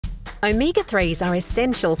Omega-3s are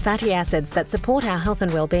essential fatty acids that support our health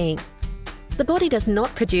and well-being. The body does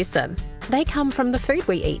not produce them. They come from the food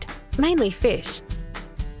we eat, mainly fish.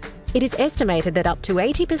 It is estimated that up to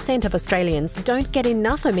 80% of Australians don't get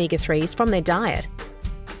enough omega-3s from their diet.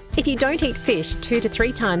 If you don't eat fish 2 to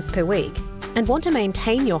 3 times per week and want to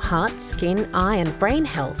maintain your heart, skin, eye and brain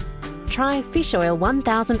health, try Fish Oil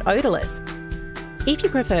 1000 Odourless. If you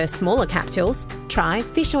prefer smaller capsules, try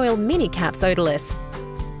Fish Oil Mini Caps Odourless.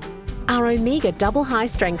 Our Omega Double High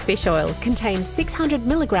Strength Fish Oil contains 600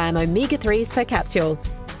 milligram omega-3s per capsule.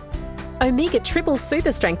 Omega Triple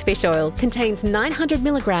Super Strength Fish Oil contains 900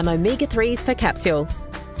 milligram omega-3s per capsule.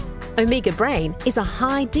 Omega Brain is a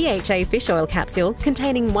high DHA fish oil capsule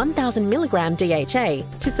containing 1000 milligram DHA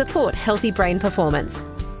to support healthy brain performance.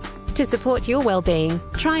 To support your well-being,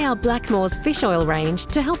 try our Blackmores Fish Oil range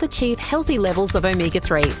to help achieve healthy levels of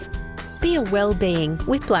omega-3s. Be a well-being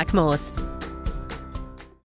with Blackmores.